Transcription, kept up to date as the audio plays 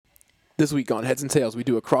This week on Heads and Tails, we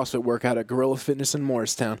do a CrossFit workout at Gorilla Fitness in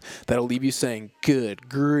Morristown that'll leave you saying, good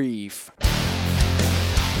grief.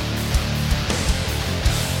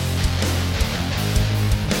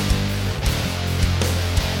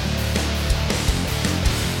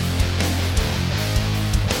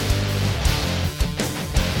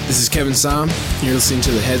 This is Kevin Som, and you're listening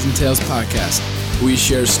to the Heads and Tails podcast. We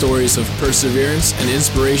share stories of perseverance and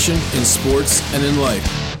inspiration in sports and in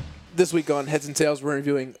life. This week on Heads and Tails, we're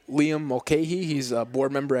interviewing Liam Mulcahy. He's a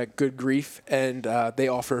board member at Good Grief, and they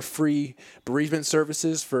offer free bereavement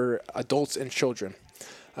services for adults and children.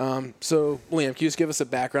 So, Liam, can you just give us a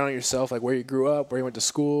background on yourself, like where you grew up, where you went to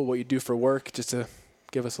school, what you do for work, just to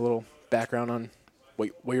give us a little background on what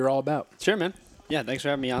you're all about? Sure, man. Yeah, thanks for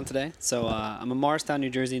having me on today. So I'm a Morristown, New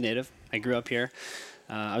Jersey native. I grew up here.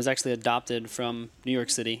 I was actually adopted from New York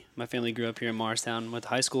City. My family grew up here in Morristown, went to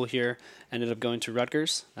high school here, ended up going to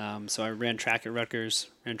Rutgers. So I ran track at Rutgers,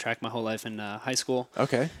 ran track my whole life in high school.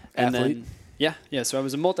 Okay. And Athlete? Then, yeah. So I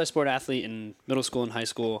was a multi-sport athlete in middle school and high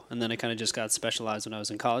school, and then I kind of just got specialized when I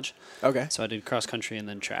was in college. Okay. So I did cross country and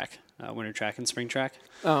then track, winter track and spring track.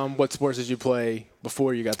 What sports did you play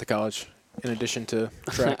before you got to college, in addition to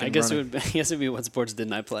track and I guess running? it would be what sports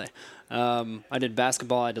didn't I play? I did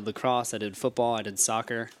basketball, I did lacrosse, I did football, I did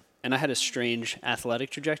soccer, and I had a strange athletic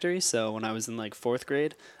trajectory. So when I was in like fourth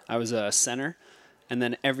grade, I was a center, and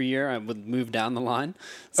then every year I would move down the line.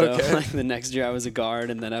 So Okay. like the next year I was a guard,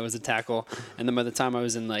 and then I was a tackle, and then by the time I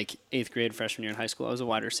was in like eighth grade, freshman year in high school, I was a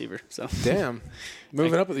wide receiver. So Damn.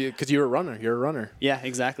 Moving up with you, because you're a runner. You're a runner. yeah,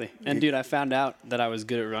 exactly. And dude, I found out that I was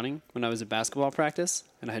good at running when I was at basketball practice,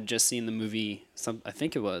 and I had just seen the movie, I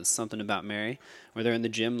think it was Something About Mary, where they're in the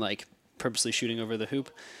gym like purposely shooting over the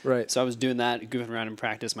hoop. Right. So I was doing that, goofing around in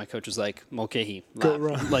practice. My coach was like, Mulcahy, Go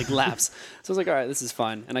run. like laps. So I was like, all right, this is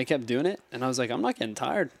fine. And I kept doing it, and I was like, I'm not getting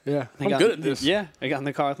tired. Yeah. I I'm got- good at this. Yeah. I got in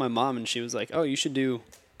the car with my mom, and she was like, oh, you should do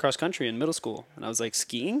cross country in middle school. And I was like,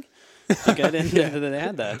 skiing? Like I didn't know that they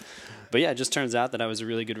had that. But yeah, it just turns out that I was a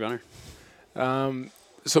really good runner.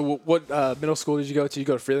 So what middle school did you go to? You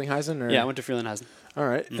go to Frelinghuysen? Or? Yeah, I went to Freelandhausen, All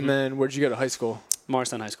right. And then where did you go to high school?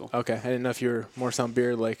 Morristown High School. Okay. I didn't know if you were Morristown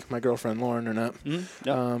Beard like my girlfriend Lauren or not.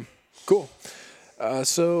 Yep. Cool.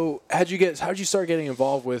 So how'd you start getting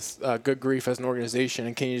involved with Good Grief as an organization?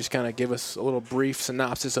 And can you just kind of give us a little brief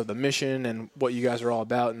synopsis of the mission and what you guys are all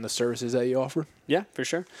about and the services that you offer? Yeah, for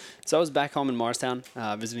sure. So I was back home in Morristown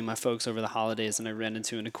visiting my folks over the holidays, and I ran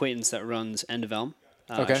into an acquaintance that runs End of Elm,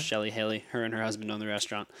 Okay. Shelly Haley. Her and her husband own the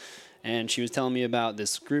restaurant. And she was telling me about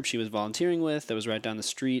this group she was volunteering with that was right down the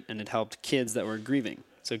street, and it helped kids that were grieving.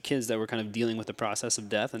 So kids that were kind of dealing with the process of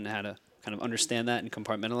death and how to kind of understand that and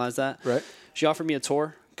compartmentalize that. Right. She offered me a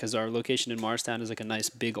tour because our location in Morristown is like a nice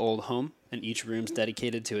big old home, and each room's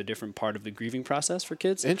dedicated to a different part of the grieving process for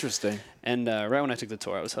kids. Interesting. And right when I took the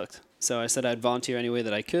tour, I was hooked. So I said I'd volunteer any way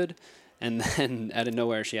that I could. And then out of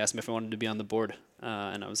nowhere, she asked me if I wanted to be on the board.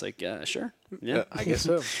 And I was like, sure. Yeah. I guess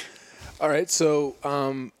so. All right. So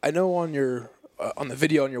I know on the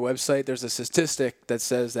video on your website, there's a statistic that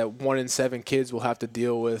says that 1 in 7 kids will have to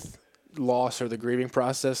deal with loss or the grieving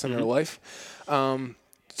process in their life.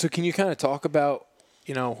 So can you kind of talk about,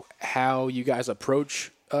 how you guys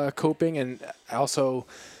approach coping, and also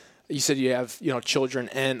you said you have, children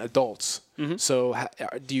and adults. So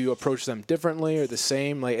do you approach them differently or the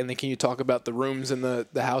same? And then can you talk about the rooms in the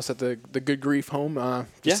house at the Good Grief home?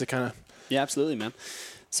 To kind of. Yeah, absolutely, man.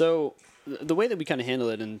 So the way that we kind of handle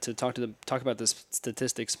it, and to talk about this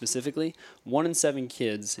statistic specifically, 1 in 7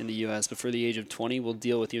 kids in the U.S. before the age of 20 will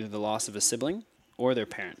deal with either the loss of a sibling or their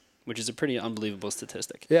parent, which is a pretty unbelievable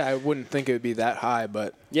statistic. Yeah, I wouldn't think it would be that high,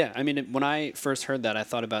 but. Yeah, I mean, when I first heard that, I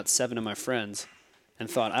thought about 7 of my friends and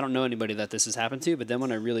thought, I don't know anybody that this has happened to, but then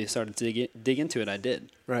when I really started to dig into it, I did.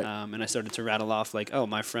 Right. And I started to rattle off like, oh,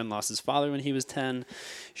 my friend lost his father when he was 10.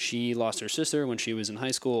 She lost her sister when she was in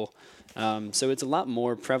high school. So it's a lot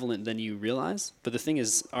more prevalent than you realize. But the thing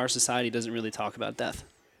is, our society doesn't really talk about death.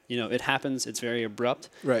 It happens, it's very abrupt,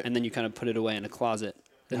 Right. and then you kind of put it away in a closet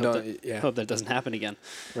and No, hope that doesn't happen again.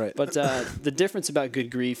 Right. But the difference about Good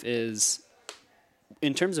Grief is,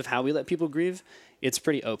 in terms of how we let people grieve, it's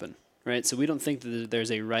pretty open. Right, so we don't think that there's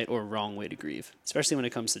a right or wrong way to grieve, especially when it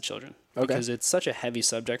comes to children, because it's such a heavy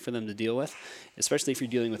subject for them to deal with, especially if you're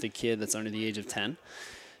dealing with a kid that's under the age of 10.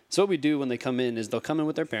 So what we do when they come in is they'll come in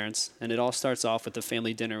with their parents, and it all starts off with a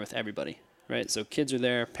family dinner with everybody, right? So kids are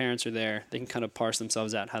there, parents are there, they can kind of parse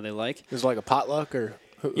themselves out how they like. Is it like a potluck, or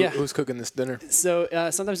who's cooking this dinner? So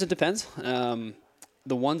sometimes it depends.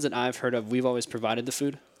 the ones that I've heard of, we've always provided the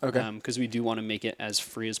food. Okay. Because we do want to make it as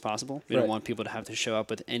free as possible. We Right. don't want people to have to show up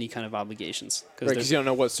with any kind of obligations. Right, because you don't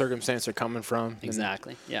know what circumstance they're coming from.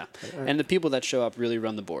 Exactly. Yeah. And the people that show up really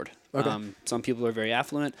run the board. Okay. Some people are very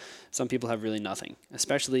affluent. Some people have really nothing.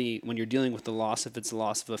 Especially when you're dealing with the loss, if it's the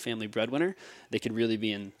loss of a family breadwinner, they could really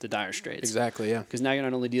be in the dire straits. Exactly, yeah. Because now you're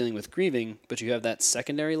not only dealing with grieving, but you have that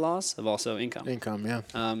secondary loss of also income. Income, yeah.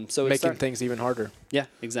 So Making things even harder. Yeah,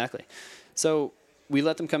 exactly. So we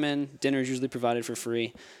let them come in. Dinner is usually provided for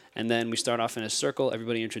free. And then we start off in a circle.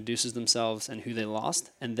 Everybody introduces themselves and who they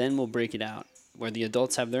lost. And then we'll break it out where the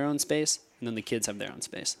adults have their own space and then the kids have their own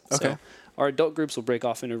space. Okay. So our adult groups will break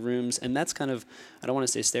off into rooms. And that's kind of, I don't want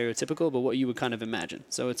to say stereotypical, but what you would kind of imagine.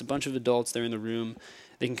 So it's a bunch of adults. They're in the room.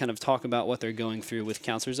 They can kind of talk about what they're going through with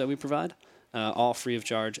counselors that we provide, all free of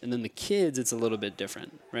charge. And then the kids, it's a little bit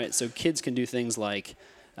different, right? So kids can do things like,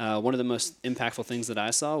 one of the most impactful things that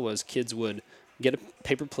I saw was kids would get a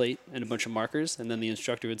paper plate and a bunch of markers, and then the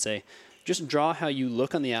instructor would say, just draw how you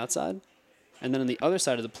look on the outside, and then on the other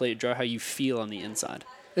side of the plate, draw how you feel on the inside.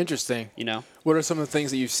 Interesting. You know? What are some of the things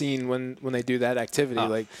that you've seen when they do that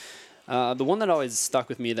activity? The one that always stuck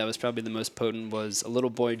with me that was probably the most potent was a little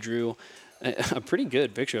boy drew a pretty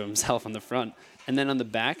good picture of himself on the front, and then on the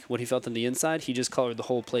back, what he felt on the inside, he just colored the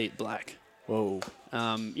whole plate black. Whoa.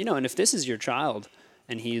 And if this is your child,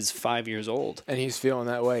 and he's 5 years old. And he's feeling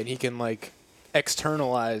that way, and he can,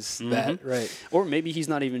 externalize that, right? Or maybe he's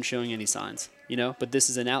not even showing any signs, but this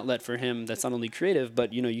is an outlet for him that's not only creative,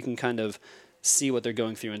 but, you can kind of see what they're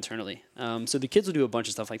going through internally. So the kids will do a bunch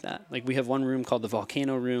of stuff like that. Like we have one room called the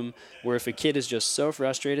volcano room where if a kid is just so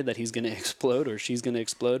frustrated that he's going to explode or she's going to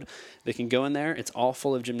explode, they can go in there. It's all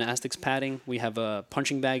full of gymnastics padding. We have a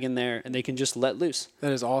punching bag in there and they can just let loose.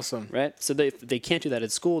 That is awesome. Right? So they can't do that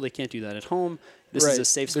at school. They can't do that at home. This is a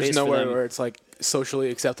safe space There's for nowhere them. Where it's socially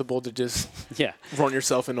acceptable to just run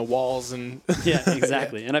yourself into walls and yeah,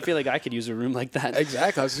 exactly. And I feel like I could use a room like that.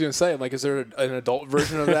 Exactly. I was just gonna say, is there an adult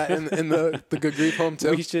version of that in the Good Grief home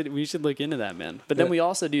too? We should look into that, man. But then we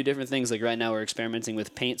also do different things. Like right now, we're experimenting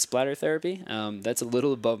with paint splatter therapy. That's a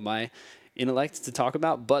little above my intellect to talk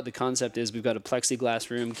about, but the concept is we've got a plexiglass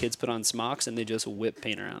room. Kids put on smocks and they just whip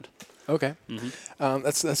paint around. Okay,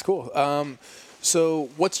 that's cool. So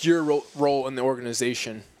what's your role in the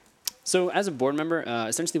organization? So as a board member,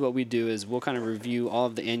 essentially what we do is we'll kind of review all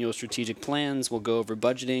of the annual strategic plans. We'll go over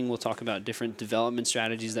budgeting. We'll talk about different development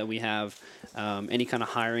strategies that we have, any kind of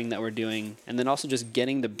hiring that we're doing, and then also just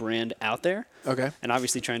getting the brand out there. Okay. And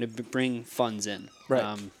obviously trying to bring funds in.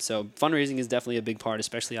 Right. So fundraising is definitely a big part,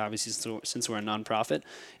 especially obviously since we're a nonprofit.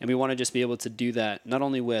 And we want to just be able to do that not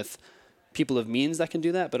only with people of means that can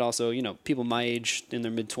do that, but also, people my age in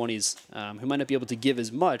their mid-20s who might not be able to give as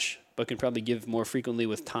much, but can probably give more frequently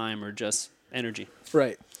with time or just energy.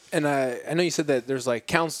 Right. And I know you said that there's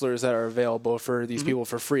counselors that are available for these people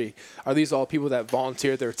for free. Are these all people that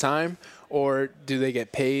volunteer their time, or do they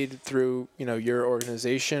get paid through your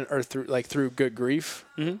organization or through Good Grief?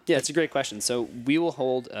 Mm-hmm. Yeah, it's a great question. So we will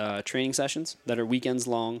hold training sessions that are weekends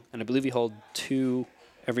long, and I believe we hold 2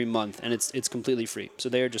 every month, and it's completely free. So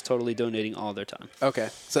they are just totally donating all their time. Okay.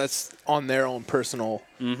 So that's on their own personal,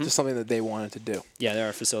 just something that they wanted to do. Yeah, they're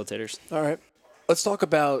our facilitators. All right. Let's talk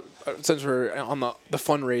about, since we're on the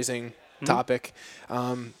fundraising topic,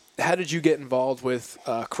 how did you get involved with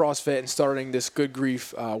CrossFit and starting this Good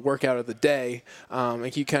Grief workout of the day? And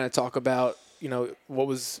can you kind of talk about,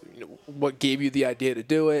 what gave you the idea to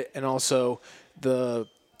do it, and also the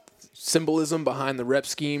symbolism behind the rep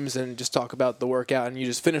schemes, and just talk about the workout. And you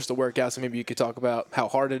just finished the workout, so maybe you could talk about how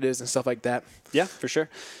hard it is and stuff like that. Yeah, for sure.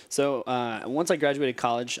 So once I graduated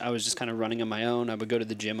college, I was just kind of running on my own. I would go to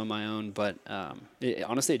the gym on my own, but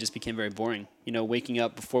honestly, it just became very boring. Waking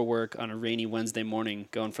up before work on a rainy Wednesday morning,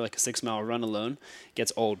 going for a 6-mile run alone,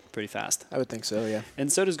 gets old pretty fast. I would think so, yeah.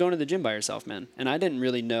 And so does going to the gym by yourself, man. And I didn't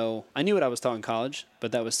really know. I knew what I was taught in college,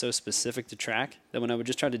 but that was so specific to track that when I would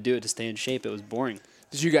just try to do it to stay in shape, it was boring.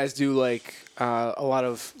 Did you guys do a lot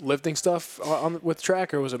of lifting stuff with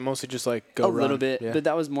track, or was it mostly just go a run? Little bit, yeah. But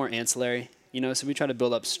that was more ancillary. So we try to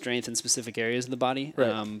build up strength in specific areas of the body,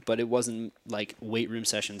 right. But it wasn't weight room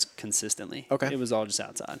sessions consistently. Okay. It was all just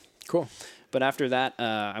outside. Cool. But after that,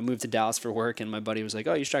 I moved to Dallas for work, and my buddy was like,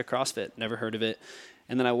 "Oh, you should try CrossFit." Never heard of it.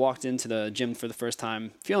 And then I walked into the gym for the first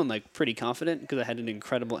time feeling pretty confident because I had an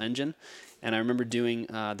incredible engine. And I remember doing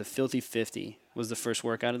the Filthy 50 was the first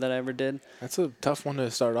workout that I ever did. That's a tough one to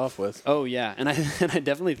start off with. Oh, yeah. And I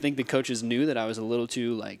definitely think the coaches knew that I was a little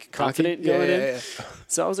too confident going in. Yeah.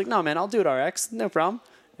 So I was like, no, man, I'll do it RX. No problem.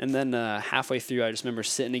 And then halfway through, I just remember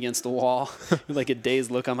sitting against the wall with like a dazed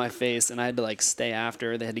look on my face, and I had to like stay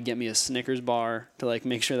after. They had to get me a Snickers bar to like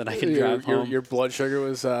make sure that I could drive home. Your blood sugar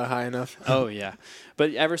was high enough. Oh yeah,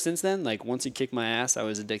 but ever since then, like once you kicked my ass, I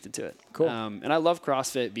was addicted to it. Cool. And I love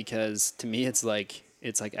CrossFit because to me, it's like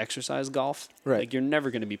exercise golf. Right. Like you're never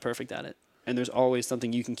going to be perfect at it. And there's always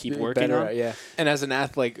something you can keep working on. Yeah. And as an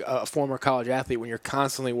athlete, a former college athlete, when you're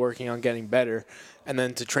constantly working on getting better, and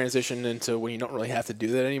then to transition into when you don't really have to do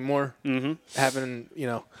that anymore, having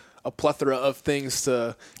a plethora of things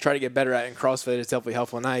to try to get better at in CrossFit is definitely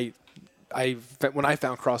helpful. And when I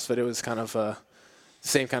found CrossFit, it was kind of the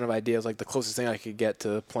same kind of idea. It was like the closest thing I could get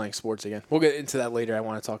to playing sports again. We'll get into that later. I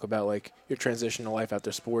want to talk about like your transition to life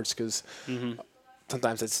after sports because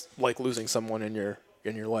sometimes it's like losing someone in your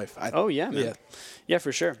life. Yeah,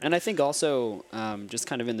 for sure. And I think also, just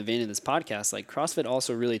kind of in the vein of this podcast, like CrossFit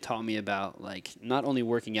also really taught me about like not only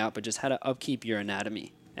working out, but just how to upkeep your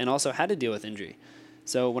anatomy and also how to deal with injury.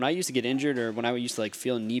 So when I used to get injured or when I used to like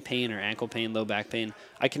feel knee pain or ankle pain, low back pain,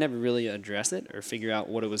 I could never really address it or figure out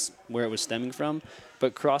where it was stemming from.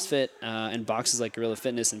 But CrossFit and boxes like Gorilla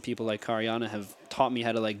Fitness and people like Karyana have taught me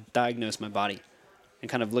how to like diagnose my body and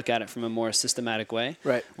kind of look at it from a more systematic way.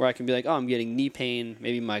 Right. Where I can be like, oh, I'm getting knee pain,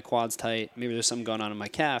 maybe my quad's tight, maybe there's something going on in my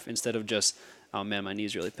calf, instead of just, oh man, my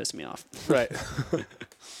knee's really pissing me off. Right.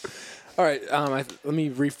 All right. Let me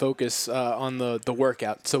refocus on the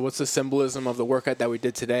workout. So what's the symbolism of the workout that we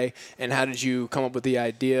did today, and how did you come up with the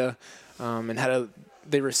idea, and how do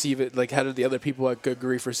they receive it? Like, how did the other people at Good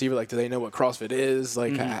Grief receive it? Like, do they know what CrossFit is?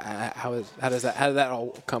 Like, how did that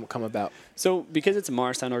all come about? So because it's a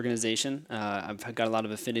Morristown organization, I've got a lot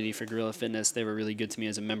of affinity for Gorilla Fitness. They were really good to me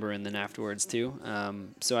as a member and then afterwards too.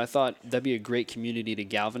 So I thought that'd be a great community to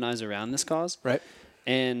galvanize around this cause. Right.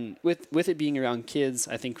 And with it being around kids,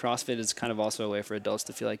 I think CrossFit is kind of also a way for adults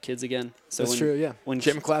to feel like kids again. So That's true, yeah. When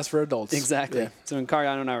gym class for adults. Exactly. Yeah. So when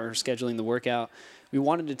Karyana and I were scheduling the workout, we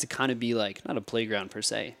wanted it to kind of be like, not a playground per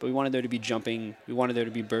se, but we wanted there to be jumping. We wanted there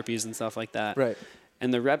to be burpees and stuff like that. Right.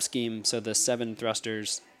 And the rep scheme, so the 7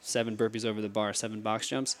 thrusters, 7 burpees over the bar, 7 box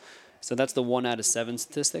jumps. So that's the 1 out of 7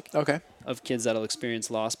 statistic of kids that'll experience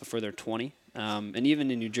loss before they're 20. And even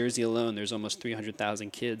in New Jersey alone, there's almost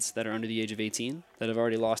 300,000 kids that are under the age of 18 that have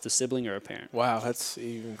already lost a sibling or a parent. Wow, that's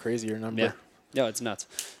even crazier number. Yeah, no, it's nuts.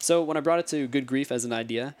 So when I brought it to Good Grief as an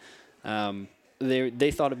idea, they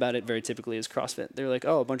thought about it very typically as CrossFit. They were like,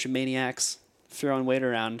 oh, a bunch of maniacs throwing weight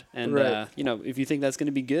around, and if you think that's going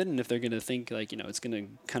to be good, and if they're going to think like it's going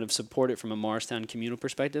to kind of support it from a Morristown communal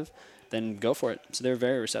perspective, then go for it. So they're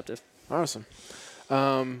very receptive. Awesome.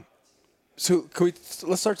 So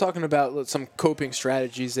let's start talking about some coping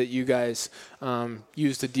strategies that you guys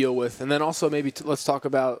use to deal with, and then also maybe let's talk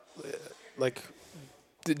about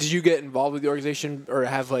did you get involved with the organization or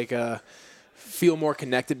have feel more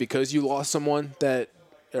connected because you lost someone that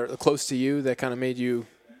are close to you that kind of made you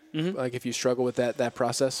like if you struggle with that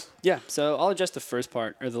process? Yeah. So I'll address the first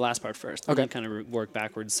part or the last part first. Okay. And kind of work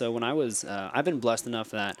backwards. So when I was, I've been blessed enough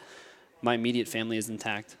that my immediate family is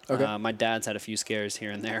intact. Okay. My dad's had a few scares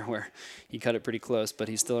here and there where he cut it pretty close, but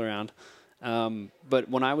he's still around. But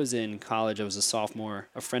when I was in college, I was a sophomore.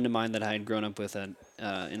 A friend of mine that I had grown up with in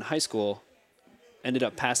high school ended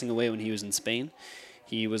up passing away when he was in Spain.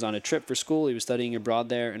 He was on a trip for school. He was studying abroad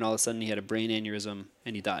there, and all of a sudden he had a brain aneurysm,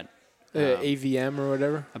 and he died. AVM or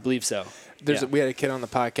whatever? I believe so. We had a kid on the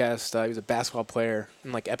podcast. He was a basketball player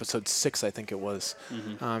in episode 6, I think it was.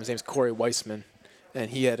 His name's Corey Weissman,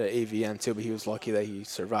 and he had an AVM too, but he was lucky that he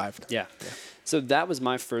survived. Yeah. So that was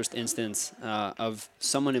my first instance of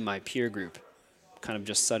someone in my peer group kind of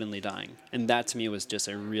just suddenly dying. And that to me was just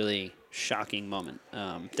a really shocking moment.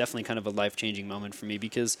 Definitely kind of a life-changing moment for me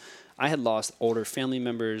because I had lost older family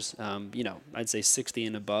members, I'd say 60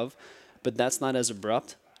 and above, but that's not as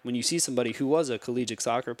abrupt. When you see somebody who was a collegiate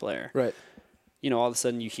soccer player, right? All of a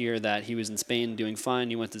sudden you hear that he was in Spain doing fine,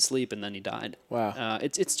 he went to sleep, and then he died. Wow.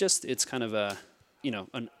 It's kind of a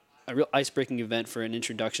real ice-breaking event for an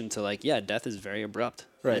introduction to death is very abrupt.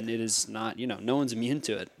 Right. And it is not, no one's immune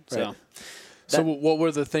to it. Right. So what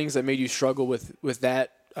were the things that made you struggle with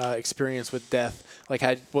that experience with death?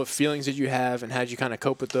 What feelings did you have, and how did you kind of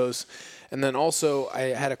cope with those? And then also I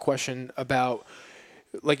had a question about,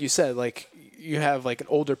 like you said, you have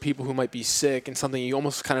older people who might be sick and something you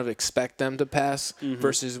almost kind of expect them to pass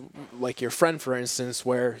versus your friend, for instance,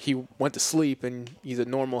 where he went to sleep and he's a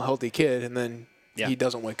normal, healthy kid and then he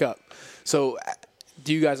doesn't wake up. So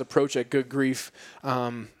do you guys approach at Good Grief,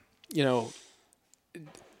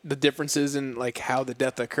 the differences in how the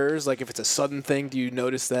death occurs? If it's a sudden thing, do you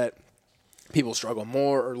notice that people struggle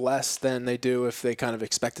more or less than they do if they kind of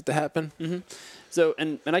expect it to happen? So,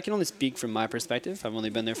 and I can only speak from my perspective. I've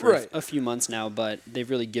only been there for Right. a few months now, but they've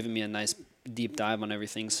really given me a nice deep dive on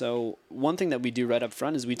everything. So one thing that we do right up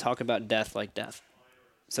front is we talk about death like death.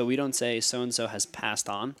 So we don't say so-and-so has passed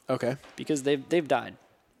on. Okay. Because they've died.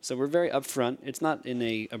 So we're very upfront. It's not in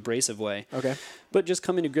a abrasive way. Okay. But just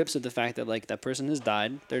coming to grips with the fact that like that person has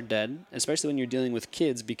died, they're dead, especially when you're dealing with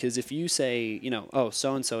kids, because if you say, oh,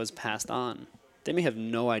 so-and-so has passed on, they may have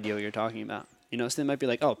no idea what you're talking about. So they might be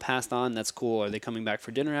like, oh, passed on, that's cool. Are they coming back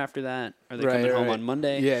for dinner after that? Are they coming home on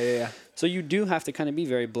Monday? Yeah. So you do have to kind of be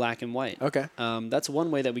very black and white. Okay. That's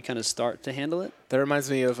one way that we kind of start to handle it. That reminds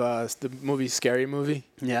me of the movie Scary Movie.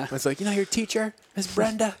 Yeah. It's like, your teacher, Miss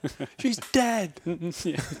Brenda, she's dead.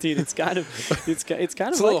 Yeah, dude, it's kind of It's a like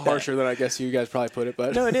little that. harsher than I guess you guys probably put it,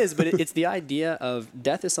 but No, it is, but it's the idea of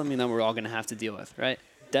death is something that we're all going to have to deal with, right?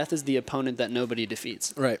 Death is the opponent that nobody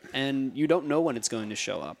defeats. Right. And you don't know when it's going to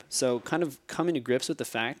show up. So kind of coming to grips with the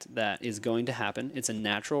fact that is going to happen, it's a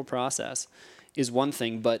natural process, is one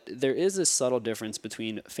thing, but there is a subtle difference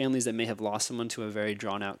between families that may have lost someone to a very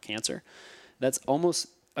drawn-out cancer. That's almost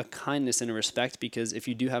a kindness and a respect, because if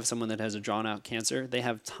you do have someone that has a drawn-out cancer, they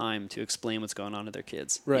have time to explain what's going on to their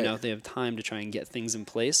kids. Right. They have time to try and get things in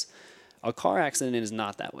place. A car accident is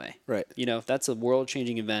not that way. Right. That's a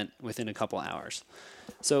world-changing event within a couple hours.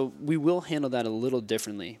 So we will handle that a little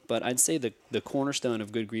differently, but I'd say the cornerstone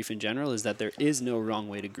of good grief in general is that there is no wrong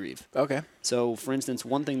way to grieve. Okay. So, for instance,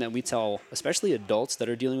 one thing that we tell, especially adults that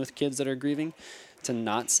are dealing with kids that are grieving, to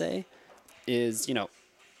not say is,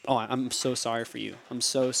 oh, I'm so sorry for you. I'm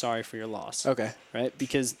so sorry for your loss. Okay. Right?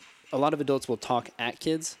 Because a lot of adults will talk at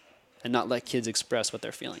kids and not let kids express what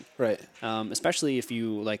they're feeling. Right. Especially if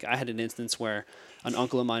you, I had an instance where an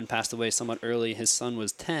uncle of mine passed away somewhat early. His son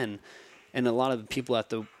was 10. And a lot of the people at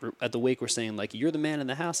the wake were saying, you're the man in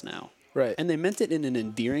the house now. Right. And they meant it in an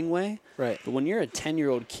endearing way. Right. But when you're a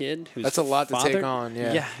 10-year-old kid whose That's a lot father, to take on,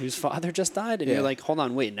 yeah. Yeah, whose father just died, and you're like, hold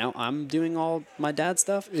on, wait, now I'm doing all my dad's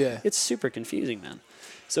stuff? Yeah. It's super confusing, man.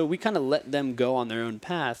 So we kind of let them go on their own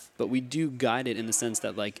path, but we do guide it in the sense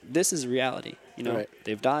that, this is reality. Right.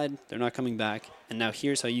 They've died, they're not coming back, and now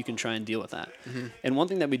here's how you can try and deal with that. Mm-hmm. And one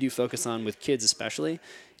thing that we do focus on with kids especially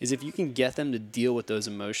is if you can get them to deal with those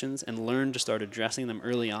emotions and learn to start addressing them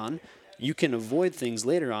early on, you can avoid things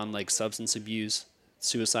later on like substance abuse,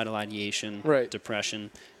 suicidal ideation, Right. depression.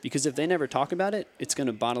 Because if they never talk about it, it's going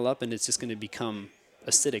to bottle up and it's just going to become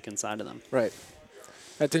acidic inside of them. Right.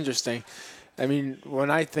 That's interesting. I mean, when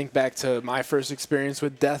I think back to my first experience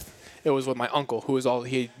with death, it was with my uncle,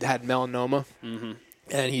 he had melanoma,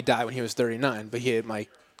 and he died when he was 39. But he had my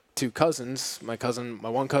two cousins. My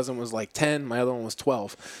one cousin was 10, my other one was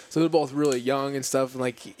 12. So they're both really young and stuff.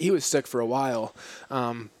 And he was sick for a while.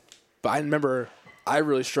 But I remember I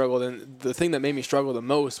really struggled, and the thing that made me struggle the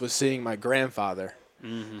most was seeing my grandfather.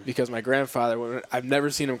 Because my grandfather, I've never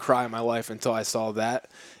seen him cry in my life until I saw that.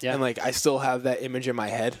 Yeah. And I still have that image in my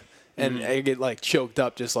head. And I get choked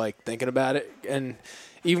up just thinking about it. And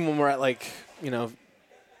even when we're at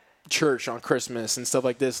church on Christmas and stuff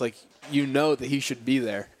like this, that he should be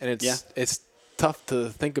there. And it's tough to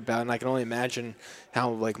think about, and I can only imagine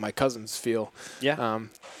how my cousins feel. Yeah.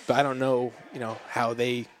 But I don't know, how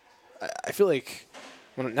they. I feel like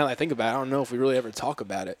now that I think about it, I don't know if we really ever talk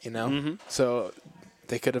about it. So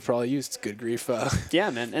they could have probably used good grief. Yeah,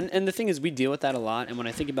 man. And the thing is, we deal with that a lot. And when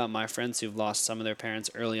I think about my friends who've lost some of their parents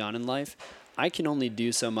early on in life, I can only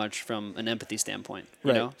do so much from an empathy standpoint.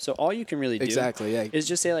 You know? So all you can really do is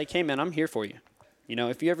just say hey, man, I'm here for you.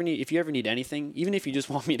 If you ever need anything, even if you just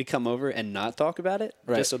want me to come over and not talk about it,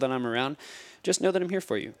 just so that I'm around, just know that I'm here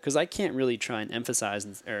for you. Because I can't really try and empathize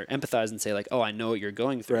and say oh, I know what you're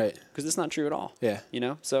going through. Right. Because it's not true at all. Yeah.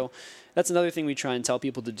 So that's another thing we try and tell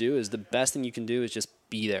people to do is the best thing you can do is just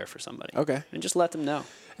be there for somebody. Okay. And just let them know.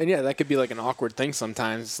 And yeah, that could be an awkward thing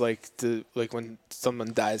sometimes, when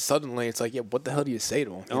someone dies suddenly, it's what the hell do you say to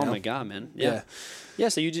them? Oh my God, man. Yeah. Yeah.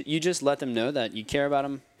 So you just let them know that you care about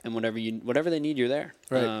them, and whatever they need, you're there.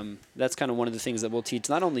 Right. That's kind of one of the things that we'll teach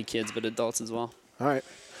not only kids but adults as well. All right.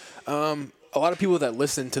 A lot of people that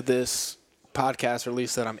listen to this podcast, or at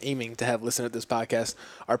least that I'm aiming to have listen to this podcast,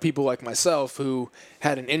 are people like myself who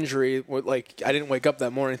had an injury. I didn't wake up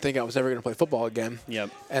that morning thinking I was ever going to play football again. Yep.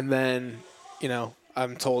 And then,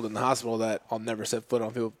 I'm told in the hospital that I'll never set foot on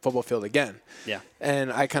a football field again. Yeah. And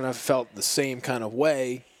I kind of felt the same kind of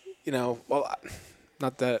way,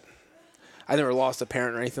 not that I never lost a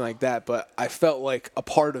parent or anything like that, but I felt like a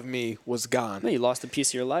part of me was gone. No, you lost a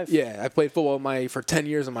piece of your life. Yeah, I played football for 10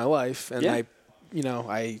 years of my life, and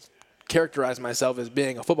I characterized myself as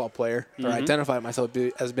being a football player, or identified myself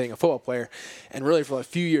as being a football player, and really for a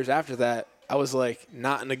few years after that, I was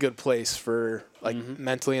not in a good place for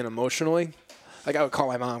mentally and emotionally. like I would call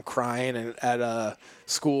my mom crying and at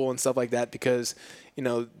school and stuff like that because, you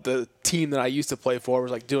know, the team that I used to play for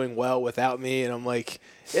was like doing well without me, and I'm like,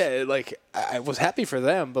 yeah, like I was happy for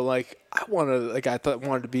them, but like I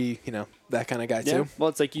wanted to be, you know, that kind of guy too. Well,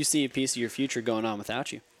 it's like you see a piece of your future going on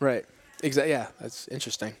without you. Right. Exactly. Yeah, that's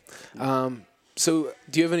interesting. So,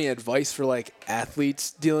 do you have any advice for like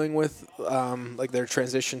athletes dealing with like their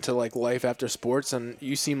transition to like life after sports? And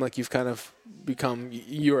you seem like you've kind of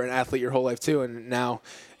you were an athlete your whole life too, and now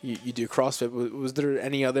you do CrossFit. Was there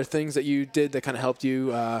any other things that you did that kind of helped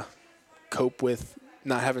you cope with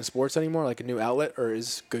not having sports anymore, like a new outlet, or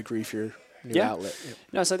is Good Grief your new outlet? Yeah.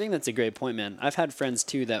 No, so I think that's a great point, man. I've had friends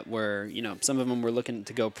too that were, you know, some of them were looking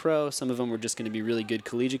to go pro, some of them were just going to be really good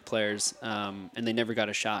collegiate players, and they never got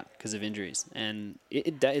a shot because of injuries. And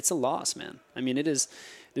it's a loss, man. I mean, it is.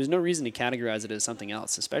 There's no reason to categorize it as something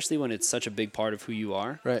else, especially when it's such a big part of who you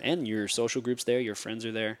are, right. And your social group's there, your friends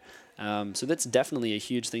are there. So that's definitely a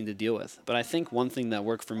huge thing to deal with. But I think one thing that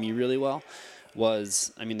worked for me really well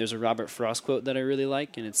was, I mean, there's a Robert Frost quote that I really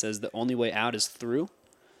like, and it says, "The only way out is through."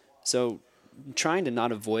 So trying to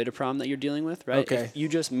not avoid a problem that you're dealing with, right? Okay. If you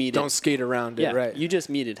just meet Don't skate around it, right? You just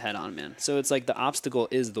meet it head on, man. So it's like the obstacle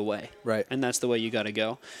is the way. Right. And that's the way you got to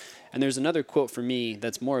go. And there's another quote for me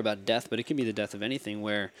that's more about death, but it can be the death of anything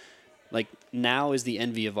where, like, now is the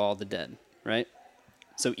envy of all the dead, right?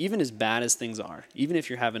 So even as bad as things are, even if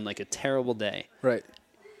you're having like a terrible day, right,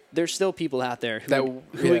 there's still people out there who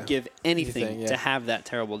would give anything to have that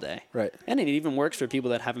terrible day. Right. And it even works for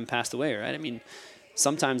people that haven't passed away, right? I mean,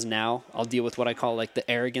 sometimes now I'll deal with what I call like the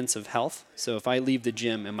arrogance of health. So if I leave the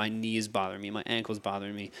gym and my knees bother me, my ankles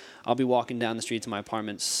bothering me, I'll be walking down the street to my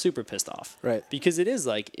apartment super pissed off. Right. Because it is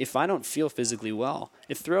like, if I don't feel physically well,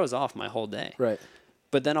 it throws off my whole day. Right.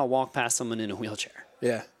 But then I'll walk past someone in a wheelchair.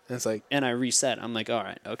 Yeah. And it's like, and I reset. I'm like, all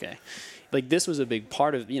right, okay. Like this was a big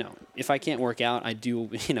part of, you know, if I can't work out, I do,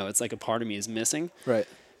 you know, it's like a part of me is missing. Right.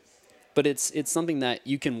 But it's something that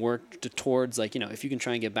you can work towards, like, you know, if you can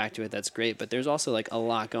try and get back to it, that's great. But there's also like a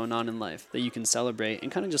lot going on in life that you can celebrate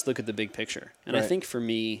and kind of just look at the big picture. And I think for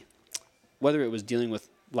me, whether it was dealing with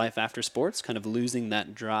life after sports, kind of losing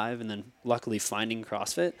that drive and then luckily finding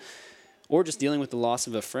CrossFit, or just dealing with the loss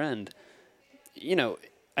of a friend, you know,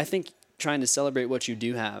 I think trying to celebrate what you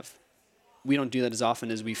do have, we don't do that as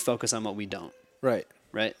often as we focus on what we don't. Right.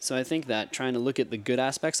 Right. So I think that trying to look at the good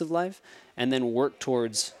aspects of life and then work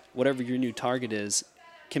towards whatever your new target is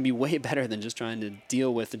can be way better than just trying to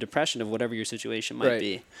deal with the depression of whatever your situation might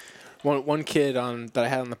be. One kid that I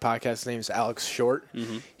had on the podcast, his name is Alex Short.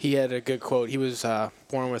 Mm-hmm. He had a good quote. He was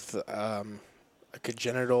born with a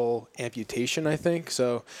congenital amputation, I think.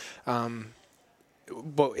 So, and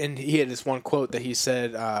he had this one quote that he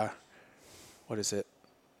said, what is it?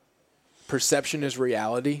 Perception is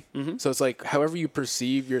reality. Mm-hmm. So it's like however you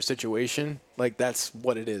perceive your situation, like that's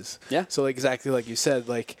what it is. Yeah. So like exactly like you said,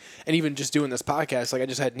 like, and even just doing this podcast, like I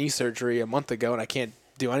just had knee surgery a month ago and I can't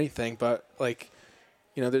do anything. But like,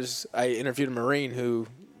 you know, I interviewed a Marine who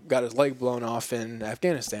got his leg blown off in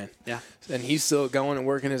Afghanistan. Yeah. And he's still going and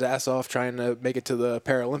working his ass off trying to make it to the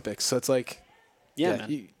Paralympics. So it's like,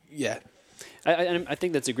 man. Yeah. I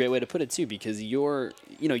think that's a great way to put it too, because your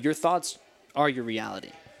thoughts are your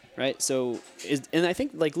reality. Right. So, and I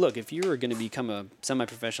think, like, look, if you were going to become a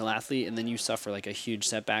semi-professional athlete and then you suffer like a huge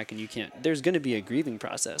setback and you can't, there's going to be a grieving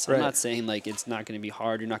process. I'm not saying like it's not going to be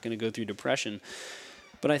hard. You're not going to go through depression.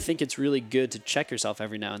 But I think it's really good to check yourself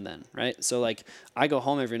every now and then. Right. So, like, I go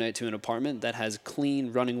home every night to an apartment that has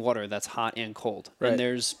clean running water that's hot and cold. Right. And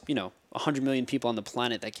there's, 100 million people on the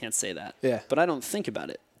planet that can't say that. Yeah. But I don't think about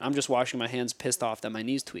it. I'm just washing my hands pissed off that my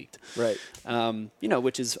knee's tweaked. Right.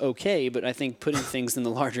 Which is okay, but I think putting things in the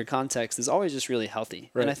larger context is always just really healthy.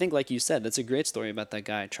 Right. And I think, like you said, that's a great story about that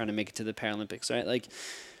guy trying to make it to the Paralympics, right? Like,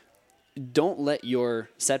 don't let your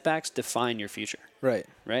setbacks define your future. Right.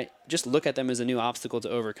 Right? Just look at them as a new obstacle to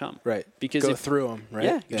overcome. Right. Because go through them,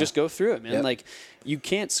 right? Yeah, just go through it, man. Yep. Like, you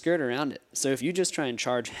can't skirt around it. So if you just try and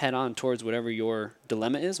charge head on towards whatever your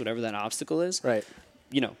dilemma is, whatever that obstacle is, right.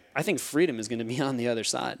 I think freedom is going to be on the other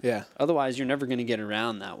side. Yeah. Otherwise, you're never going to get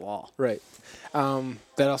around that wall. Right.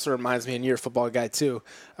 That also reminds me, and you're a football guy too,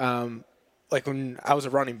 like when I was a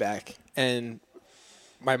running back and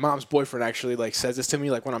my mom's boyfriend actually like says this to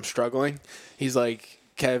me, like when I'm struggling, he's like,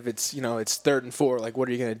 Kev, it's 3rd and 4. Like, what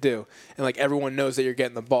are you going to do? And like, everyone knows that you're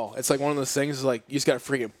getting the ball. It's like one of those things like you just got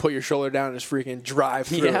to freaking put your shoulder down and just freaking drive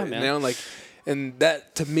through it. Man. Like, and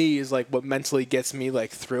that to me is like what mentally gets me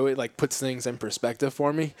like through it, like puts things in perspective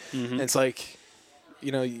for me. Mm-hmm. And it's like,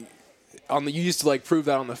 you used to like prove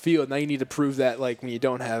that on the field. Now you need to prove that like when you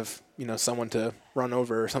don't have, someone to run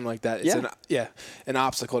over or something like that. It's an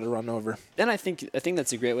obstacle to run over. And I think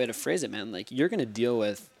that's a great way to phrase it, man. Like you're going to deal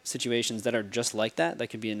with situations that are just like that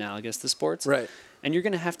could be analogous to sports. Right. And you're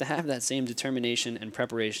going to have that same determination and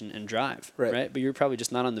preparation and drive, right? But you're probably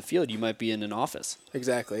just not on the field. You might be in an office.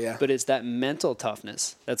 Exactly, yeah. But it's that mental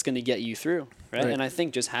toughness that's going to get you through, right? And I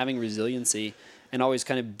think just having resiliency and always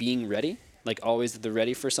kind of being ready, like always at the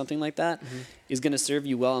ready for something like that, is going to serve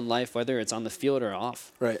you well in life, whether it's on the field or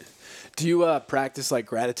off. Right. Do you practice like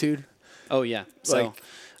gratitude? Oh, yeah. So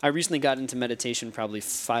I recently got into meditation probably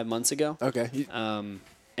 5 months ago. Okay.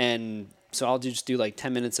 And so I'll just do like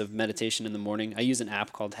 10 minutes of meditation in the morning. I use an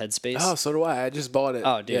app called Headspace. Oh, so do I. I just bought it.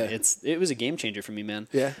 Oh, dude, it was a game changer for me, man.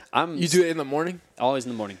 Yeah. You do it in the morning? Always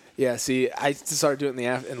in the morning. Yeah, see, I started doing it in the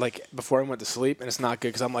app and like before I went to sleep, and it's not good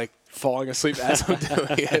because I'm like falling asleep as I'm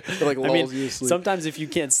doing it. It like lulls you to sleep. Sometimes if you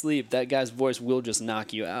can't sleep, that guy's voice will just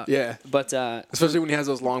knock you out. Yeah. But especially when he has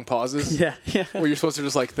those long pauses. Yeah. Where you're supposed to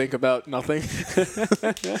just like think about nothing.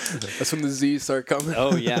 That's when the Z's start coming.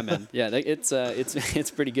 Oh yeah, man. Yeah,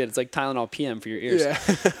 it's pretty good. It's like Tylenol PM for your ears.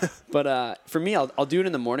 Yeah. But for me, I'll do it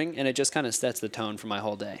in the morning, and it just kind of sets the tone for my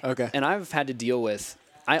whole day. Okay. And I've had to deal with.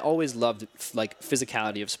 I always loved like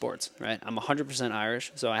physicality of sports, right? I'm 100%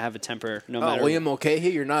 Irish, so I have a temper no matter. Liam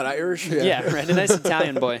Mulcahy, you're not Irish? Yeah, right. A nice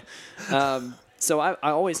Italian boy. So I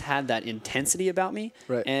always had that intensity about me,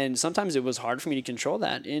 right. And sometimes it was hard for me to control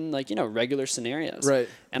that in regular scenarios, right?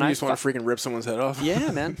 And you just want to freaking rip someone's head off.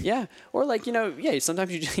 Yeah, man, yeah. Or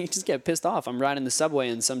sometimes you just get pissed off. I'm riding the subway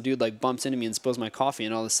and some dude like bumps into me and spills my coffee,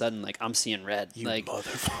 and all of a sudden like I'm seeing red. You like,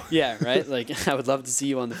 motherfucker. Yeah, right. Like I would love to see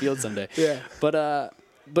you on the field someday. Yeah.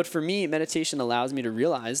 But for me, meditation allows me to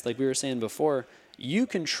realize, like we were saying before, you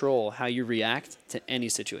control how you react to any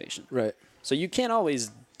situation. Right. So you can't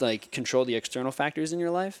always like control the external factors in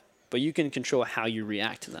your life, but you can control how you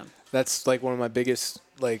react to them. That's like one of my biggest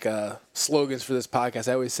slogans for this podcast.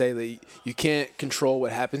 I always say that you can't control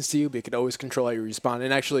what happens to you, but you can always control how you respond.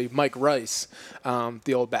 And actually, Mike Rice,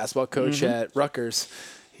 the old basketball coach at Rutgers,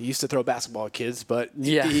 he used to throw basketball at kids, but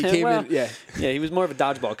he came in. Yeah, he was more of a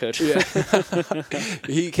dodgeball coach. Yeah,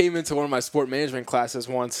 he came into one of my sport management classes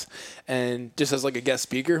once, and just as like a guest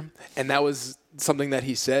speaker, and that was something that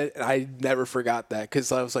he said, and I never forgot that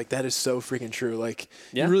because I was like, that is so freaking true. Like,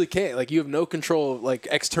 you really can't. Like, you have no control, like,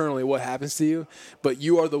 externally what happens to you, but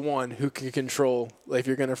you are the one who can control, like, if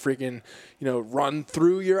you're going to freaking, run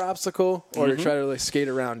through your obstacle or try to, like, skate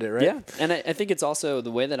around it, right? Yeah, and I think it's also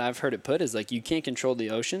the way that I've heard it put is, like, you can't control the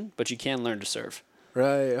ocean, but you can learn to surf.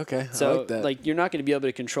 Right, okay. So, I like that. You're not going to be able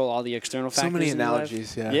to control all the external factors. So many in your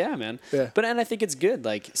analogies, life. yeah. Yeah, man. Yeah. And I think it's good.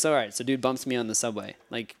 All right, so dude bumps me on the subway.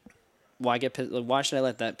 Like, why get pissed? Why should I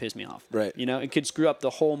let that piss me off? Right. It could screw up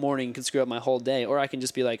the whole morning, could screw up my whole day, or I can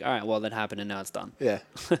just be like, all right, well, that happened and now it's done. Yeah.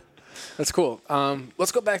 That's cool.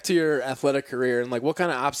 Let's go back to your athletic career and what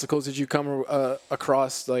kind of obstacles did you come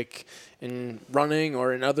across in running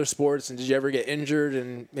or in other sports, and did you ever get injured,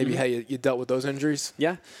 and maybe how you dealt with those injuries?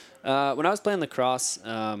 Yeah. When I was playing lacrosse,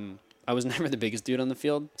 I was never the biggest dude on the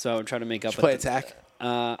field, so I would try to make up. Did you play attack?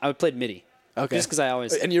 I would play midi. Okay. Just because I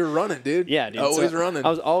always... And you're running, dude. Yeah, dude. Always running. I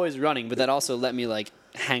was always running, but that also let me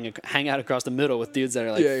hang out across the middle with dudes that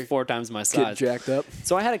are 4 times my size. Get jacked up.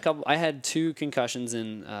 So I had 2 concussions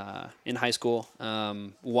in high school.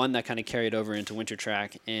 One that kind of carried over into winter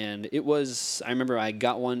track, and I remember I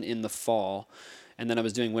got one in the fall, and then I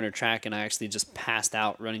was doing winter track, and I actually just passed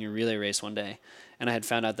out running a relay race one day. And I had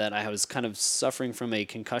found out that I was kind of suffering from a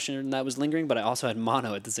concussion that was lingering, but I also had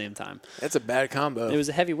mono at the same time. That's a bad combo. It was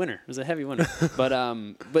a heavy winter. But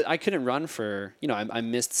I couldn't run for, I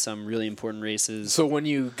missed some really important races. So when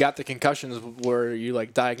you got the concussions, were you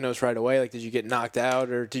diagnosed right away? Did you get knocked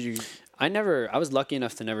out, or did you? I was lucky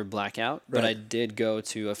enough to never black out, but I did go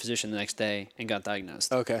to a physician the next day and got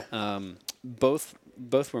diagnosed. Okay.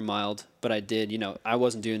 Both were mild, but I did, I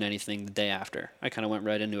wasn't doing anything the day after. I kind of went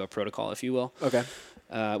right into a protocol, if you will. Okay.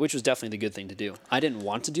 Which was definitely the good thing to do. I didn't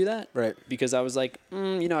want to do that. Right. Because I was like,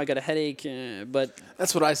 I got a headache, but...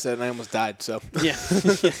 That's what I said, and I almost died, so... Yeah.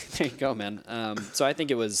 There you go, man. So I think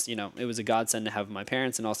it was a godsend to have my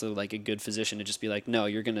parents and also, a good physician to just be like, no,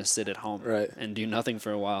 you're going to sit at home and do nothing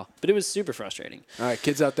for a while. But it was super frustrating. All right,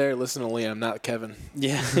 kids out there, listen to Liam, not Kevin.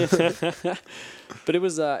 Yeah. But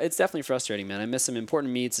it's definitely frustrating, man. I missed some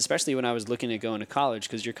important meets, especially when I was looking at going to college,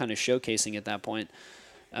 because you're kind of showcasing at that point.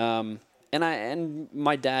 And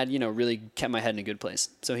my dad, really kept my head in a good place.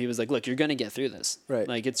 So he was like, look, you're going to get through this. Right.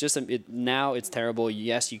 It's just, now it's terrible.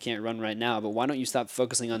 Yes, you can't run right now, but why don't you stop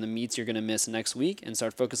focusing on the meets you're going to miss next week and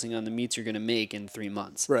start focusing on the meets you're going to make in 3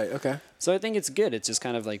 months. Right, okay. So I think it's good. It's just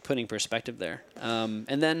kind of putting perspective there. And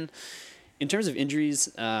then, in terms of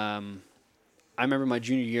injuries, I remember my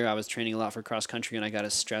junior year, I was training a lot for cross country, and I got a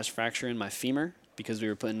stress fracture in my femur because we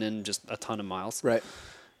were putting in just a ton of miles. Right.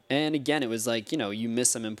 And again, it was like, you miss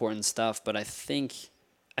some important stuff, but I think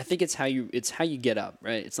it's how you get up,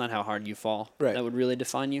 right? It's not how hard you fall that would really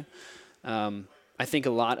define you. I think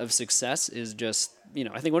a lot of success is just,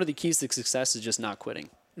 I think one of the keys to success is just not quitting.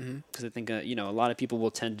 Because I think, a lot of people will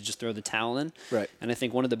tend to just throw the towel in. Right. And I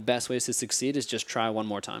think one of the best ways to succeed is just try one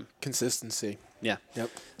more time. Consistency. Yeah. Yep.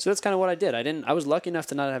 So that's kind of what I did. I was lucky enough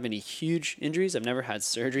to not have any huge injuries. I've never had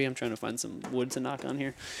surgery. I'm trying to find some wood to knock on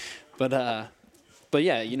here. But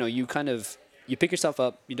yeah, you pick yourself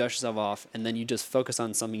up, you dust yourself off, and then you just focus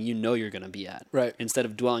on something you're going to be at. Right. Instead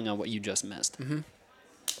of dwelling on what you just missed. Mm-hmm.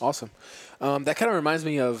 Awesome. That kind of reminds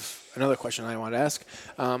me of another question I wanted to ask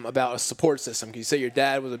about a support system. You say your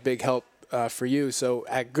dad was a big help for you. So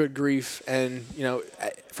at Good Grief and,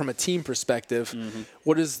 from a team perspective,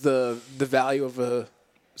 what is the value of a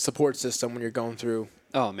support system when you're going through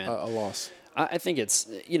a loss? I think it's,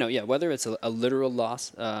 whether it's a literal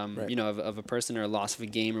loss, of a person or a loss of a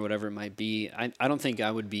game or whatever it might be, I don't think I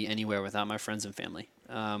would be anywhere without my friends and family.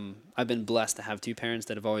 I've been blessed to have two parents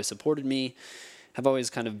that have always supported me, have always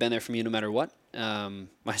kind of been there for me no matter what.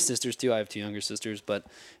 My sisters too, I have two younger sisters, but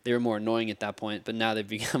they were more annoying at that point, but now they've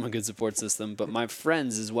become a good support system. But my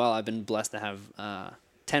friends as well, I've been blessed to have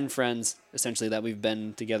 10 friends essentially that we've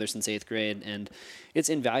been together since 8th grade, and it's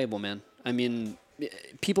invaluable, man. I mean,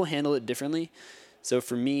 people handle it differently. So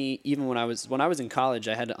for me, even when I was in college,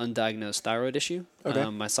 I had an undiagnosed thyroid issue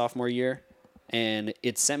my sophomore year, and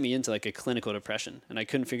it sent me into like a clinical depression, and I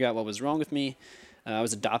couldn't figure out what was wrong with me. I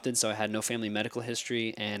was adopted, so I had no family medical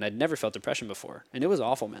history, and I'd never felt depression before, and it was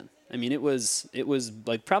awful, man. I mean, it was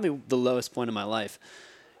like probably the lowest point of my life,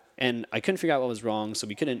 and I couldn't figure out what was wrong, so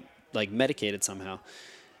we couldn't like medicate it somehow.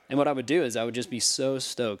 And what I would do is I would just be so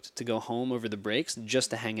stoked to go home over the breaks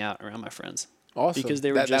just to hang out around my friends. Awesome. Because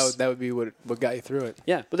they were that would be what got you through it.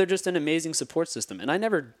 Yeah, but they're just an amazing support system, and I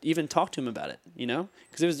never even talked to him about it,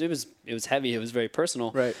 because it was heavy, it was very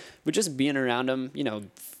personal. Right. But just being around them,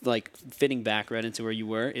 like fitting back right into where you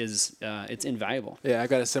were is it's invaluable. Yeah, I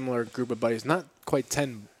got a similar group of buddies, not quite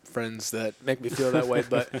 10 friends that make me feel that way,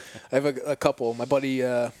 but I have a couple. My buddy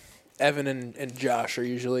Evan and Josh are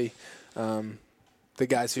usually the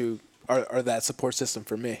guys who are that support system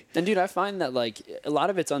for me. And dude, I find that like a lot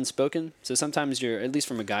of it's unspoken. So sometimes you're, at least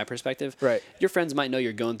from a guy perspective, right, your friends might know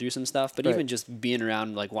you're going through some stuff, but even just being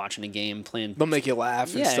around, like watching a game, playing, they'll make you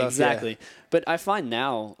laugh and stuff. Exactly. Yeah. But I find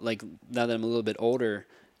now that I'm a little bit older,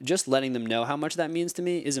 just letting them know how much that means to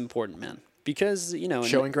me is important, man. Because,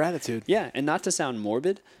 showing gratitude. Yeah, and not to sound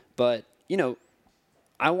morbid, but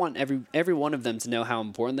I want every one of them to know how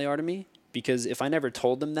important they are to me. Because if I never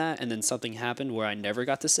told them that and then something happened where I never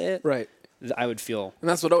got to say it, right, I would feel... And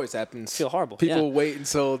that's what always happens. Feel horrible. People wait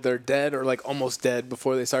until they're dead or like almost dead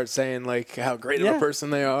before they start saying like how great of a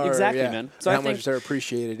person they are. Exactly, man. So how much they're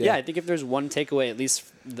appreciated. Yeah, I think if there's one takeaway, at least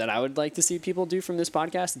that I would like to see people do from this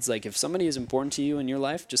podcast, it's like if somebody is important to you in your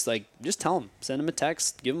life, just tell them. Send them a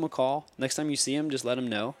text. Give them a call. Next time you see them, just let them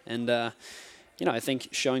know. And, I think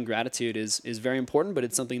showing gratitude is very important, but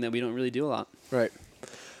it's something that we don't really do a lot. Right.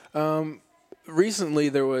 Recently,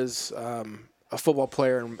 there was a football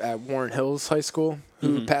player at Warren Hills High School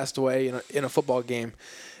who passed away in a football game.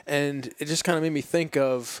 And it just kind of made me think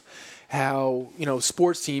of how,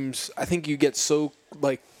 sports teams, I think you get so,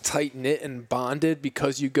 tight-knit and bonded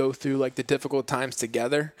because you go through, the difficult times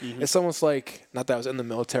together. Mm-hmm. It's almost like, not that I was in the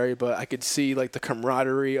military, but I could see, the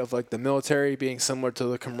camaraderie of, the military being similar to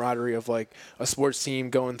the camaraderie of, a sports team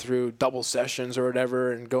going through double sessions or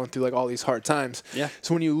whatever and going through, all these hard times. Yeah.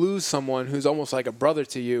 So when you lose someone who's almost like a brother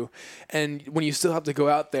to you, and when you still have to go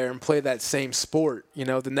out there and play that same sport,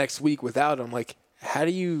 the next week without them, how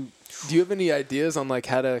do you have any ideas on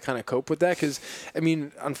how to kind of cope with that? Because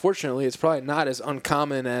unfortunately, it's probably not as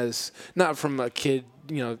uncommon as not from a kid,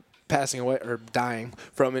 passing away or dying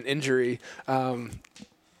from an injury, on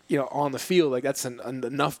the field. That's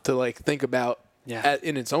enough to think about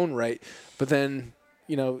in its own right. But then,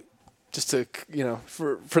 just to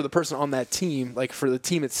for the person on that team, for the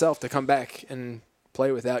team itself to come back and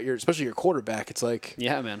play without especially your quarterback, it's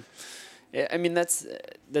yeah, man. That's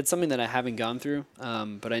something that I haven't gone through,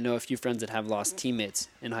 but I know a few friends that have lost teammates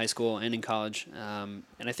in high school and in college, and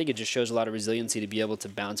I think it just shows a lot of resiliency to be able to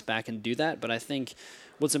bounce back and do that. But I think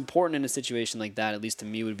what's important in a situation like that, at least to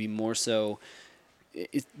me, would be more so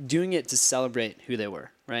doing it to celebrate who they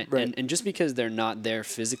were, right? Right. And just because they're not there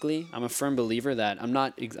physically, I'm a firm believer that I'm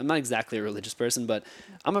not exactly a religious person, but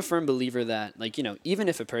I'm a firm believer that, like, you know, even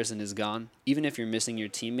if a person is gone, even if you're missing your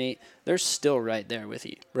teammate, they're still right there with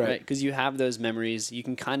you, right? Because you have those memories. You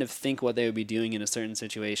can kind of think what they would be doing in a certain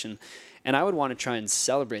situation, and I would want to try and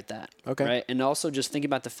celebrate that, right? And also just think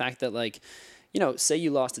about the fact that, like, you know, say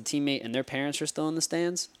you lost a teammate and their parents are still in the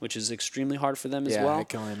stands, which is extremely hard for them as well. Yeah, I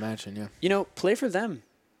can only imagine, yeah. You know, play for them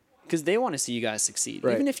because they want to see you guys succeed.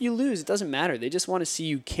 Right. Even if you lose, it doesn't matter. They just want to see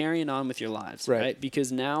you carrying on with your lives, right?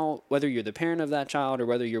 Because now, whether you're the parent of that child or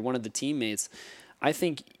whether you're one of the teammates, I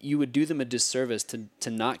think you would do them a disservice to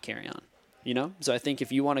not carry on, you know? So I think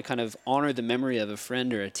if you want to kind of honor the memory of a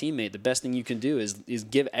friend or a teammate, the best thing you can do is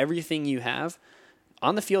give everything you have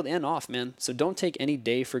on the field and off, man. So don't take any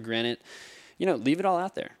day for granted. You know, leave it all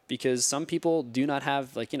out there because some people do not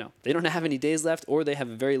have, like, you know, they don't have any days left or they have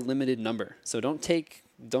a very limited number. So don't take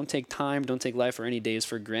time, don't take life or any days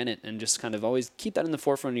for granted, and just kind of always keep that in the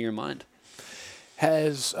forefront of your mind.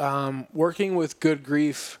 Has working with Good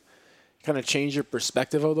Grief kind of changed your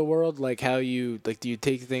perspective of the world? Like how you, like, do you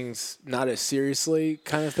take things not as seriously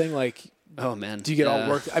kind of thing? Like, oh man, do you get all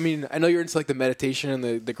worked? I mean, I know you're into like the meditation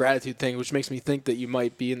and the gratitude thing, which makes me think that you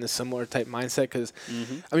might be in the similar type mindset. Because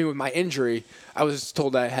I mean, with my injury, I was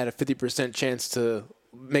told I had a 50% chance to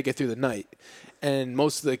make it through the night, and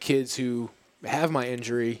most of the kids who have my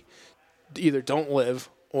injury either don't live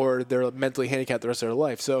or they're mentally handicapped the rest of their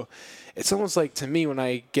life. So it's almost like, to me, when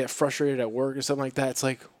I get frustrated at work or something like that, it's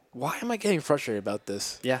like, why am I getting frustrated about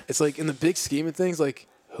this? Yeah, it's like, in the big scheme of things, like,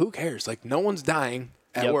 who cares? Like, no one's dying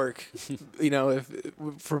at work, you know, if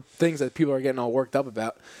for things that people are getting all worked up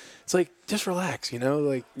about. It's like, just relax, you know?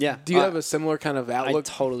 Like, do you have a similar kind of outlook? I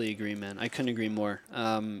totally agree, man. I couldn't agree more.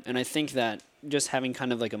 And I think that just having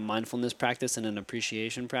kind of like a mindfulness practice and an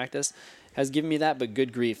appreciation practice has given me that, but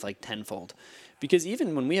Good Grief, like, tenfold. Because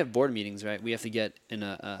even when we have board meetings, right, we have to get in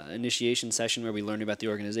a initiation session where we learn about the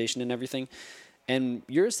organization and everything. And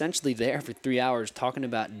you're essentially there for 3 hours talking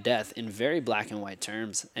about death in very black and white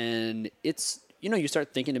terms. And it's, you know, you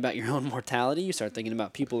start thinking about your own mortality. You start thinking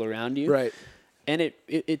about people around you. Right. And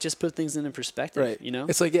it just puts things into perspective, right. You know?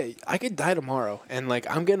 It's like, yeah, I could die tomorrow, and, like,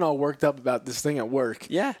 I'm getting all worked up about this thing at work.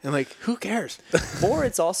 Yeah. And, like, who cares? Or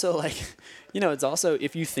it's also, like, you know, it's also,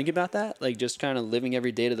 if you think about that, like, just kind of living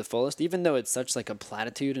every day to the fullest, even though it's such, like, a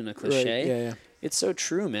platitude and a cliche, yeah. It's so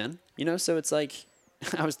true, man. You know, so it's like,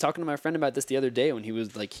 I was talking to my friend about this the other day when he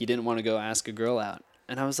was, like, he didn't want to go ask a girl out.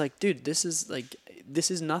 And I was like, dude, this is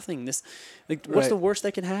nothing. This, like, what's the worst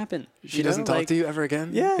that can happen? She doesn't talk to you ever again?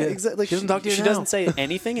 Yeah, exactly. She doesn't talk to you She now. doesn't say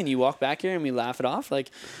anything, and you walk back here and we laugh it off.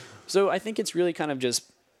 Like, so I think it's really kind of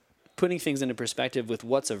just putting things into perspective with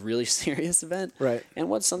what's a really serious event. Right. And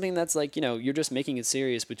what's something that's, like, you know, you're just making it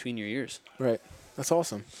serious between your ears. Right. That's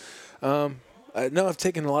awesome. I know I've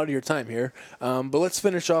taken a lot of your time here, but let's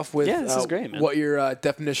finish off with this is great, man. What your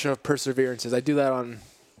definition of perseverance is. I do that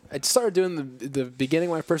I started doing the beginning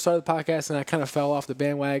when I first started the podcast, and I kind of fell off the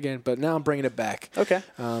bandwagon, but now I'm bringing it back. Okay.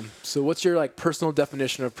 So what's your, like, personal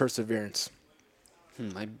definition of perseverance?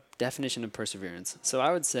 My definition of perseverance. So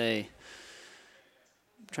I would say,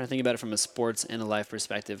 I'm trying to think about it from a sports and a life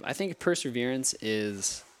perspective. I think perseverance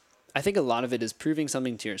is, I think a lot of it is proving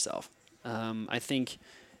something to yourself. I think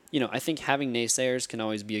having naysayers can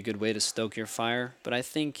always be a good way to stoke your fire. But I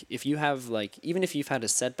think if you have, like, even if you've had a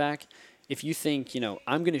setback, if you think, you know,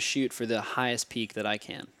 I'm going to shoot for the highest peak that I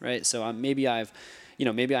can, right? So maybe I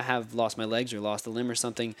have lost my legs or lost a limb or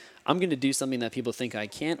something. I'm going to do something that people think I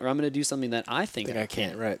can't, or I'm going to do something that I think I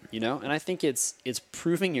can't, right? You know, and I think it's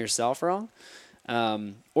proving yourself wrong,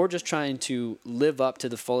 or just trying to live up to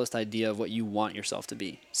the fullest idea of what you want yourself to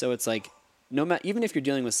be. So it's like, even if you're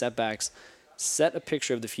dealing with setbacks, set a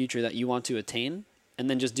picture of the future that you want to attain, and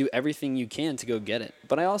then just do everything you can to go get it.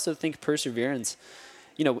 But I also think perseverance,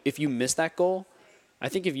 you know, if you miss that goal, I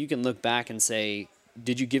think if you can look back and say,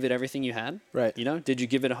 did you give it everything you had? Right. You know, did you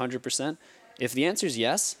give it 100%? If the answer is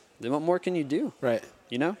yes, then what more can you do? Right.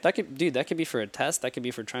 You know, that could be for a test. That could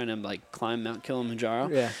be for trying to, like, climb Mount Kilimanjaro.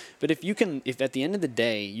 Yeah. But if at the end of the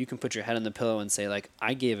day, you can put your head on the pillow and say, like,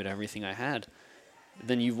 I gave it everything I had,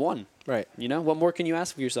 then you've won. Right. You know, what more can you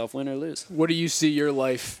ask of yourself, win or lose? What do you see your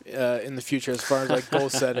life in the future as far as, like, goal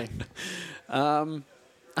setting?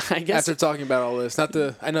 I guess after talking about all this, I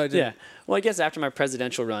know I didn't. Yeah. Well, I guess after my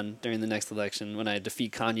presidential run during the next election, when I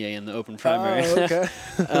defeat Kanye in the open primary. Oh,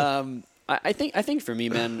 okay. I think for me,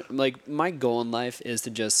 man, like, my goal in life is to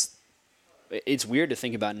just. It's weird to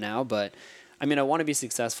think about now, but I mean, I want to be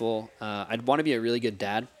successful. I'd want to be a really good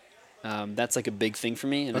dad. That's, like, a big thing for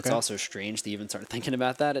me, and it's also strange to even start thinking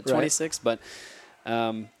about that at 26. But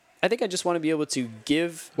I think I just want to be able to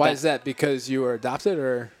give. Why is that? Because you were adopted,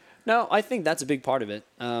 or? No, I think that's a big part of it.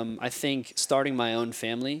 I think starting my own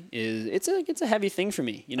family it's a heavy thing for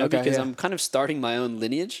me, because I'm kind of starting my own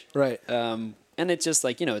lineage. Right. And it's just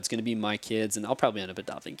like, it's going to be my kids, and I'll probably end up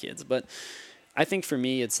adopting kids. But I think for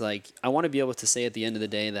me, it's like I want to be able to say at the end of the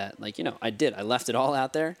day that, like, I left it all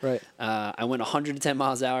out there. Right. I went 110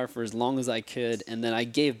 miles an hour for as long as I could, and then I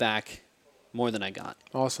gave back more than I got.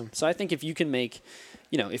 Awesome. So I think if you can make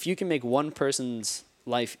one person's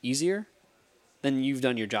life easier, then you've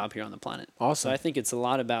done your job here on the planet. Awesome. So I think it's a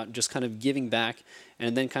lot about just kind of giving back,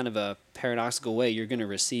 and then kind of a paradoxical way, you're going to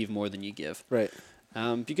receive more than you give. Right.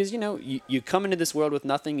 Because, you come into this world with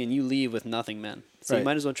nothing and you leave with nothing, man. So you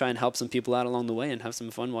might as well try and help some people out along the way and have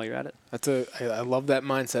some fun while you're at it. I love that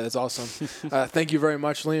mindset. It's awesome. Thank you very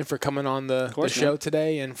much, Liam, for coming on the show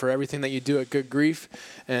today and for everything that you do at Good Grief.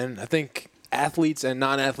 And I think athletes and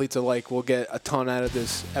non-athletes alike will get a ton out of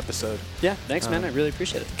this episode. Yeah, thanks, man. I really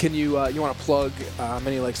appreciate it. Can you want to plug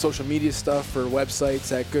any like social media stuff or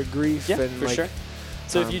websites at Good Grief? Yeah, for sure.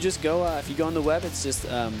 So if you just go, if you go on the web, it's just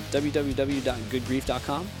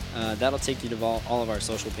www.goodgrief.com. That'll take you to all of our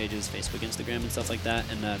social pages, Facebook, Instagram, and stuff like that.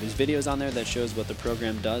 And there's videos on there that shows what the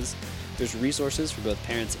program does. There's resources for both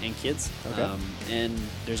parents and kids. Okay. And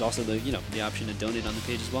there's also the option to donate on the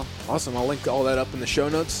page as well. Awesome. I'll link all that up in the show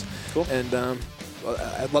notes. Cool. And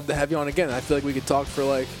I'd love to have you on again. I feel like we could talk for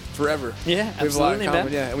like forever. Yeah, absolutely, we have a lot in common.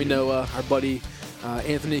 man. Yeah, and we know our buddy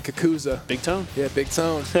Anthony Kakuza. Big Tone. Yeah, Big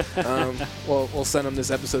Tone. We'll send him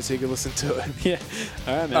this episode so you can listen to it. Yeah.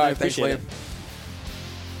 All right, man. All right, I appreciate it. Thanks, Liam.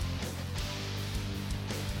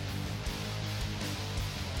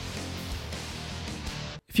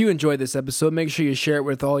 If you enjoyed this episode, make sure you share it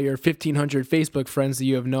with all your 1,500 Facebook friends that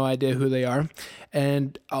you have no idea who they are.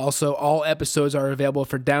 And also, all episodes are available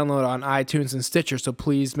for download on iTunes and Stitcher, so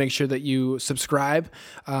please make sure that you subscribe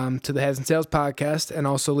to the Heads and Tails podcast, and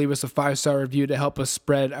also leave us a 5-star review to help us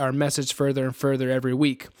spread our message further and further every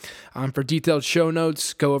week. For detailed show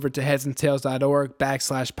notes, go over to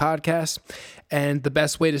headsandtails.org/podcast. And the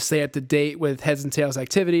best way to stay up to date with Heads and Tails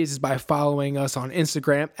activities is by following us on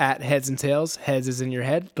Instagram at Heads and Tails. Heads is in your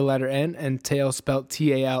head, the letter N, and Tails spelled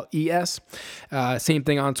Tales. Same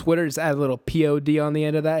thing on Twitter, just add a little POD on the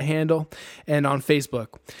end of that handle, and on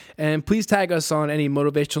Facebook. And please tag us on any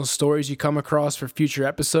motivational stories you come across for future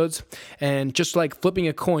episodes. And just like flipping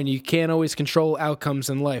a coin, you can't always control outcomes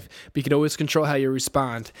in life, but you can always control how you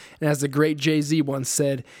respond. And as the great Jay-Z once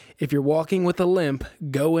said, if you're walking with a limp,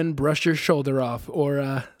 go and brush your shoulder off,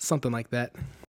 or something like that.